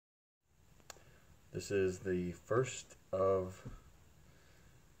This is the first of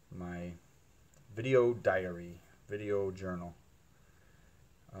my video diary, video journal.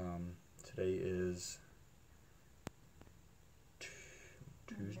 Today is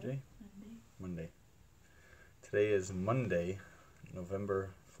Tuesday? Monday. Today is Monday,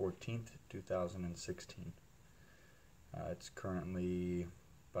 November 14th, 2016. It's currently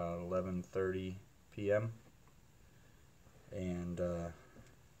about 11:30 p.m. and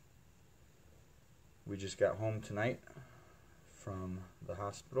we just got home tonight from the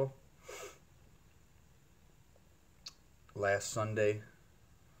hospital. Last Sunday,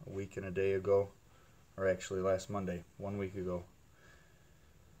 a week and a day ago, or actually last Monday, 1 week ago,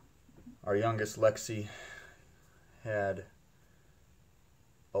 our youngest Lexie had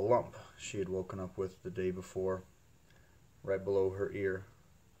a lump she had woken up with the day before, right below her ear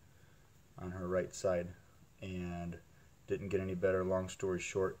on her right side, and didn't get any better. Long story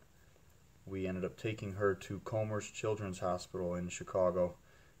short, we ended up taking her to Comer's Children's Hospital in Chicago,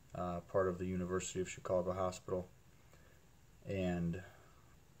 part of the University of Chicago Hospital. And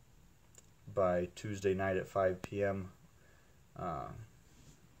by Tuesday night at 5 p.m.,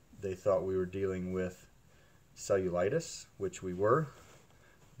 they thought we were dealing with cellulitis, which we were,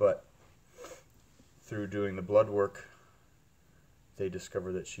 but through doing the blood work, they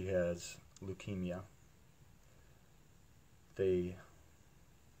discovered that she has leukemia. They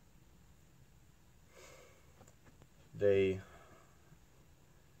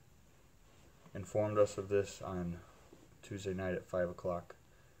informed us of this on Tuesday night at 5 o'clock,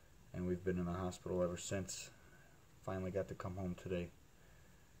 and we've been in the hospital ever since. Finally got to come home today.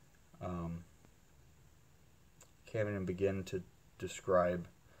 Can't even begin to describe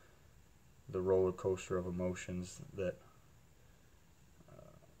the roller coaster of emotions that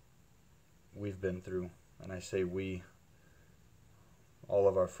we've been through. And I say we, all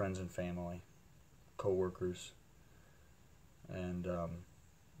of our friends and family, co-workers, and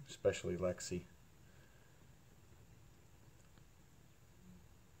especially Lexie.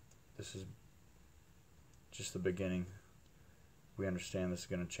 This is just the beginning. We understand this is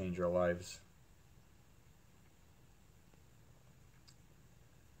going to change our lives.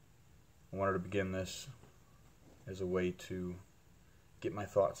 I wanted to begin this as a way to get my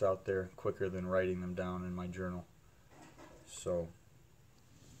thoughts out there quicker than writing them down in my journal. So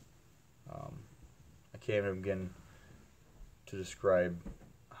I can't even begin to describe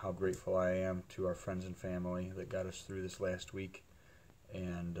how grateful I am to our friends and family that got us through this last week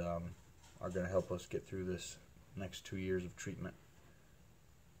and are going to help us get through this next 2 years of treatment.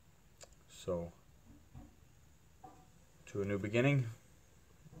 So, to a new beginning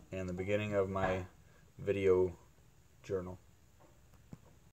and the beginning of my video journal.